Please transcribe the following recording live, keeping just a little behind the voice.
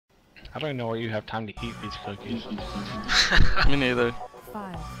I don't know where you have time to eat these cookies. Me neither.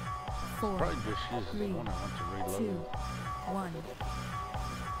 5, 4, Probably just uses 3, one I want to 2, reload. 1.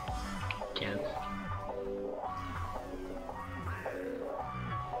 Kids.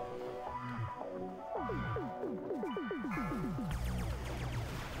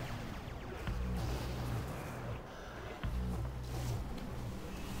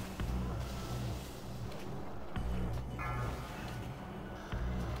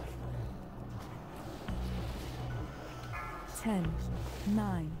 Ten,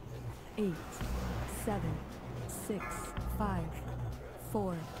 9, 8, 7, 6, 5,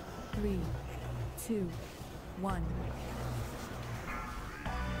 4, 3, 2, 1.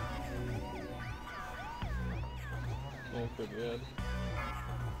 Yeah, pretty good.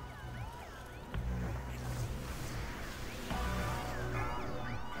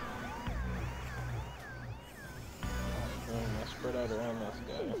 I spread out around this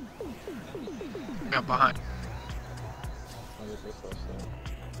guy. Got behind. I'll get this last thing.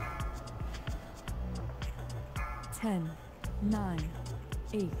 10, 9,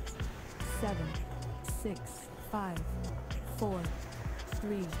 8, 7, 6, 5, 4,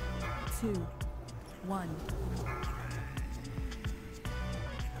 3, 2, 1.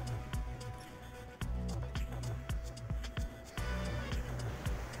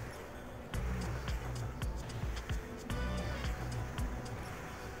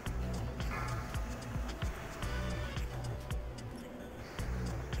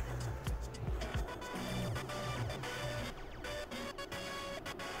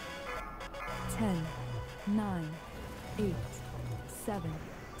 Ten, 9, 8, 7,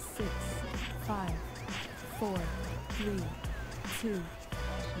 6, 5, 4, 3, 2,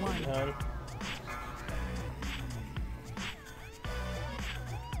 1. Behind.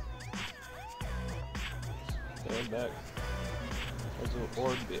 Stay back. There's an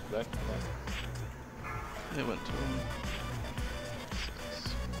orb bit back there. It went to him.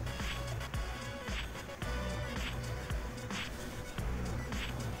 6.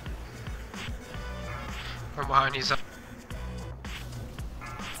 From behind, he's up.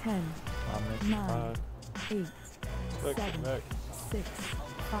 10, I'm missing 9, 5. 8, Back, 7, back. 6,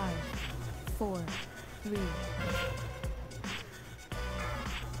 5, 4, 3.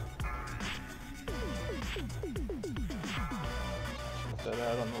 Set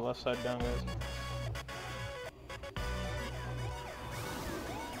out on the left side down, guys.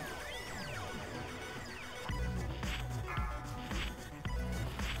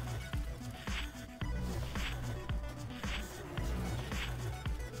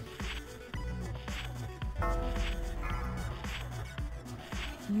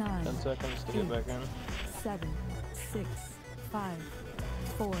 Nine, 10 seconds to get back in. 7, 6, 5,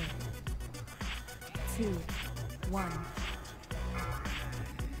 4, 2, 1.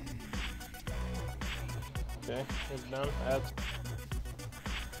 Okay, it's done. Add.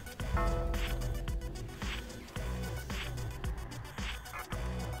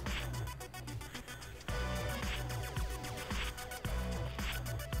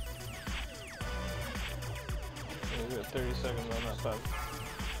 We got 30 seconds on that 5.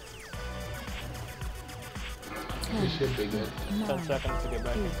 Ten, should be good. 10 9, seconds to get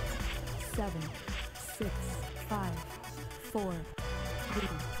back in. 8, 7, 6, 5, 4, 3,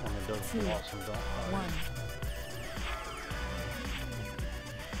 When it does 2, lots and don't hide. 1.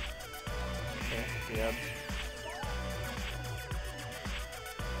 Okay, yeah.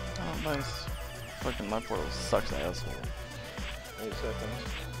 Oh, nice. Fucking my portal sucks, asshole. 8 seconds.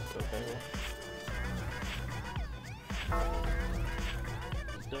 It's okay.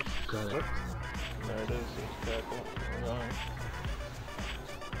 Got it. There it is. It's tackle. We're going.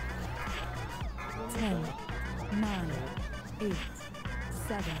 10, 9, 8,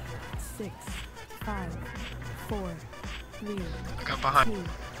 7, 6, 5, 4, 3, I got behind. 2,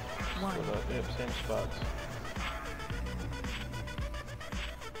 1. Yep, same spots.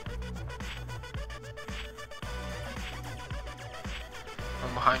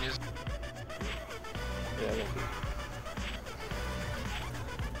 From behind is. Yeah, I think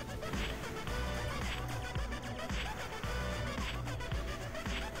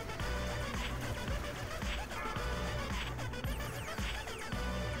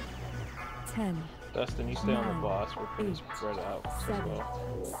 10, Dustin, you stay on the 9, boss. We're pretty 8, spread out as 7,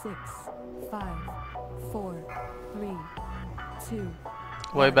 well. 6, 5, 4, 3, 2.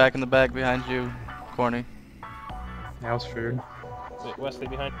 Way back in the back behind you, Corny. Now it's food. Wait, Wesley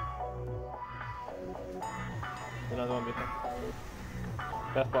behind. Another one behind.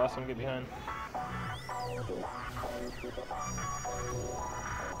 Beth Blossom, get behind.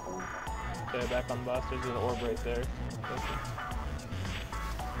 Okay, back on the boss. There's an orb right there.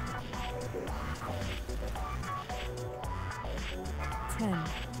 10,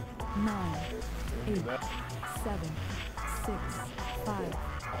 9, 8, 7, 6, 5,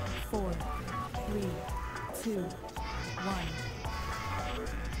 4, 3, 2, 1.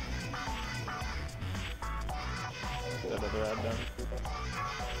 That other ad done.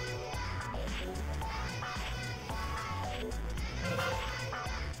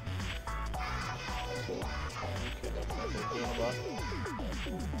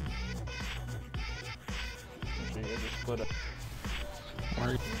 Make sure you guys just split up.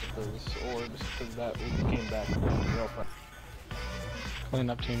 Those orbs, because that we came back real fast.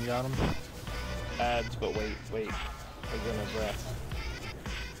 Cleanup team got him. Ads, but wait. We're gonna breath.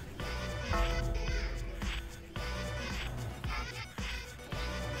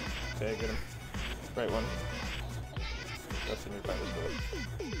 Okay, get him. Right one. That's the new fight was good.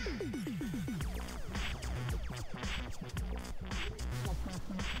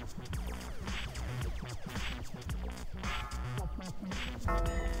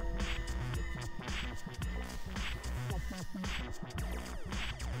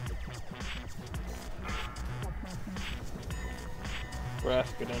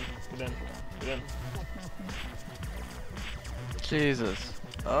 Breath, get in. Jesus.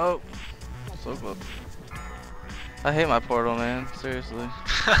 Oh. So close. I hate my portal, man. Seriously.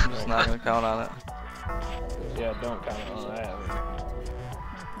 I'm just not gonna count on it. Yeah, don't count on that.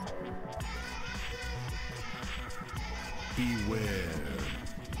 Beware.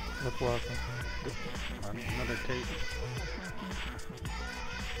 Look welcome. Another tape.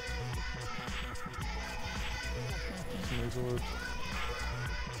 Some orbs.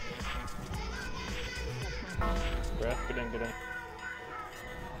 Breath, get in. Good.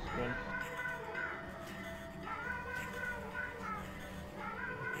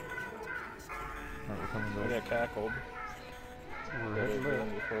 Alright, we're coming We back. got cackled. We're But heading we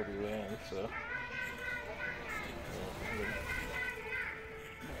back. before we land, so.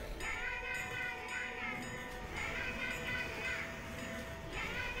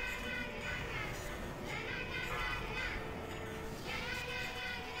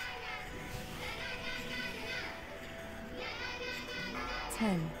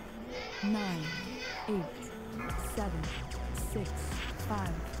 Ten, 9, 8, 7, 6, 5,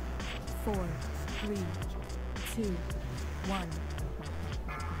 4, 3, 2, 1.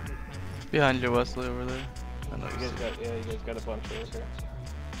 Behind you, Wesley, over there. I know You you guys see. got, you guys got a bunch over here.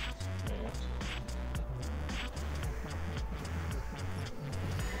 There you go.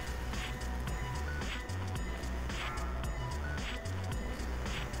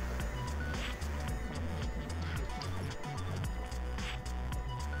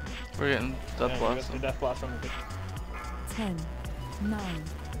 We're getting Death Yeah, Blossom. Death Blossom. 10, 9,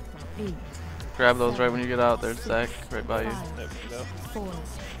 8, Grab those right when you get out there, Zach. Right by you. 5, There we go. 4,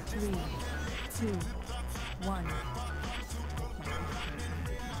 3, 2, 1.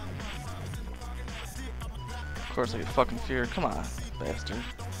 Of course I get fucking fear. Come on, bastard.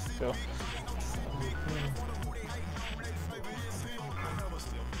 Go.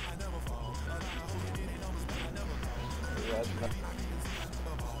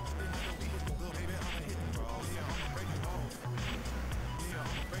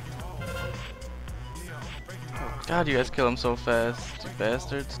 God, you guys kill him so fast, you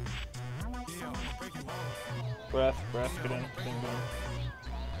bastards. Breath, get in.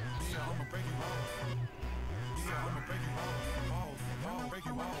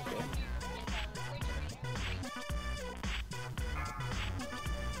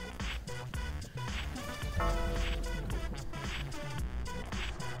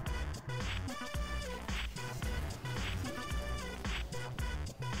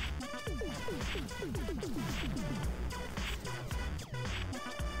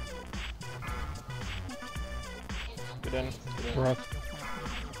 Get in. Breath.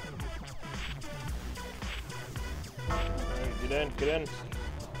 Alright, get in.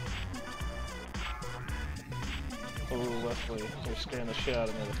 Oh, Wesley, you're scaring the shit out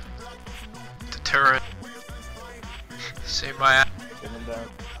of me. The turret. Save my ass. Get him down.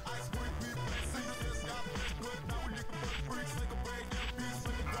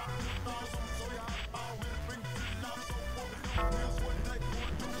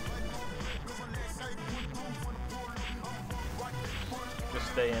 Just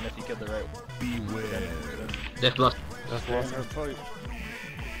stay in if you get the right one. Beware. That's lost our fight.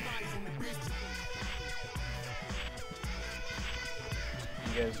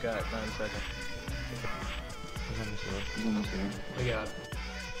 You guys got 9 seconds. I got it.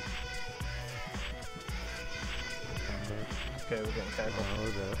 Okay, we're getting tackled. Oh,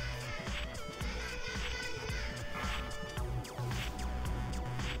 that.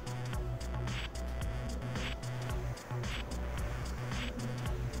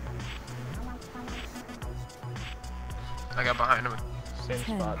 I got behind him. Same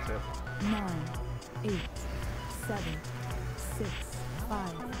 10, spot too. 9, 8, 7, 6,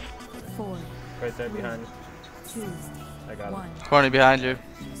 5, 4, Right there behind. 2, I got him. 1. Corny behind you.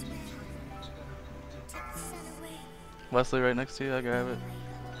 Wesley right next to you, I grab it.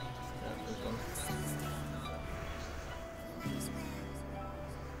 Yeah, this one.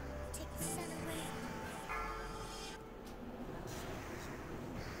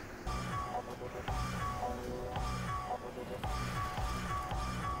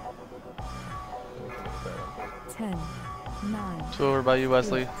 Ten, 9, Two over by you,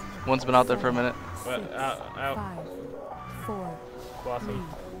 Wesley. One's been out there for a minute. What? Out, out. 5, 4, 3, Blossom.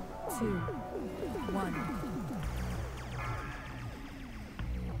 2, 1.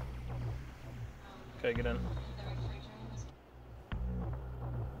 Okay, get in.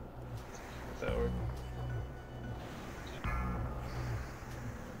 That work.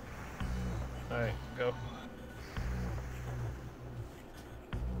 Alright, go.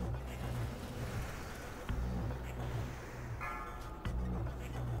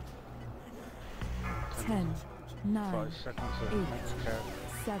 Ten, 9, 5 seconds. 8, Next cat.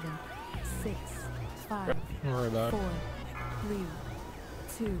 7, 6, 5, Don't worry about 4, it.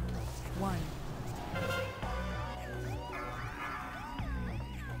 3, 2, 1.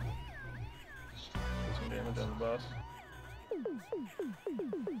 Put some damage on the boss.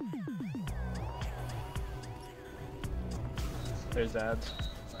 There's ads.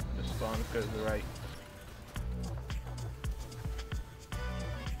 Just spawn, go to the right.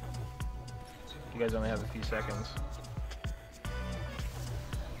 You guys only have a few seconds.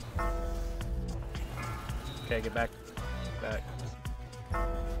 Okay, get back. Back.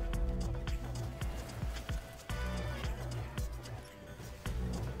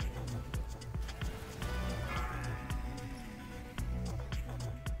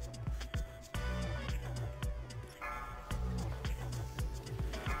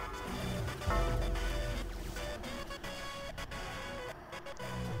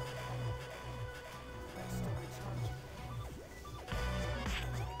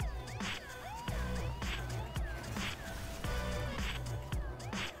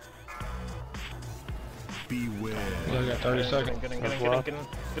 Beware. You only got 30 seconds. Get in, get in, get in, get in,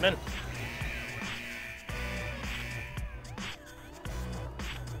 get in.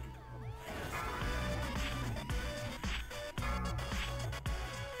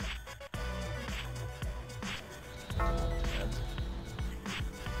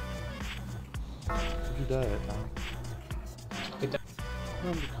 Where'd you die at, Tom? Get down.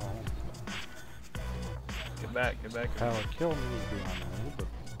 Let me call him. Get back, get back. Power kill me beyond me, but...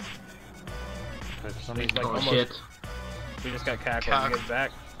 Okay, for some He's reason, like Oh almost. shit. We just got cackled. Cack. Get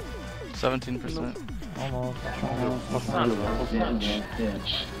back. 17%. almost.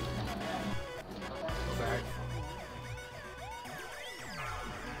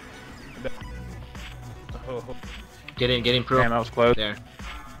 Oh, Get in, pro. Damn, that was close. There.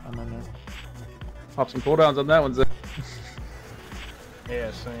 I'm in there. Pop some cooldowns on that one, Zach.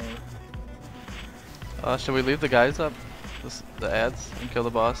 yeah, same. Should we leave the guys up? The ads and kill the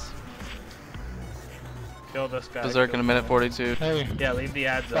boss? Kill this guy. Berserk in kill a minute him. 42. Hey, Yeah, leave the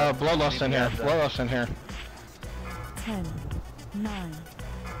ads up. Bloodlust Leave in the here. ads up. Bloodlust in here. 10, 9,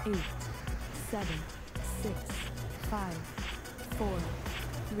 8, 7, 6, 5, 4,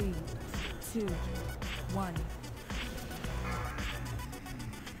 3, 2, 1.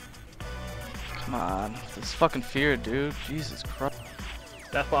 Come on. This fucking fear, dude. Jesus Christ.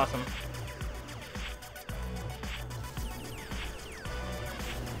 Death Blossom.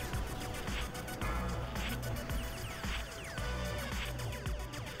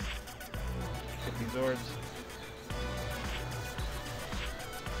 Get these orbs.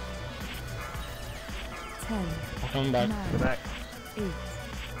 Ten, I'm coming back. Go 9, back. 8,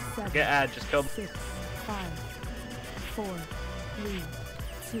 7, Get ad, just kill. 6, 5, 4, 3,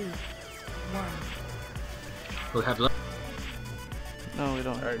 2, 1. We'll have luck. No, we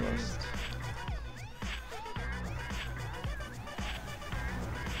don't Alright, have lust.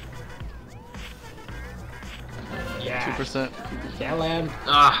 Yeah. 2%. Yeah, land.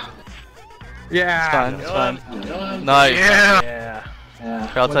 Ah. Yeah. It's fine, it's fine. Nice. Yeah. Here,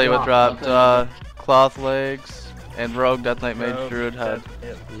 I'll tell you what dropped. Cloth legs and Rogue Death Knight Mage Rogue, Druid head.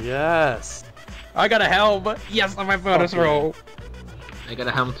 Yep. Yes! I got a helm. Yes, on my bonus roll. I got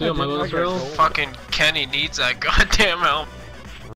a helmet too on my bonus I got roll. gold. Fucking Kenny needs that goddamn helmet.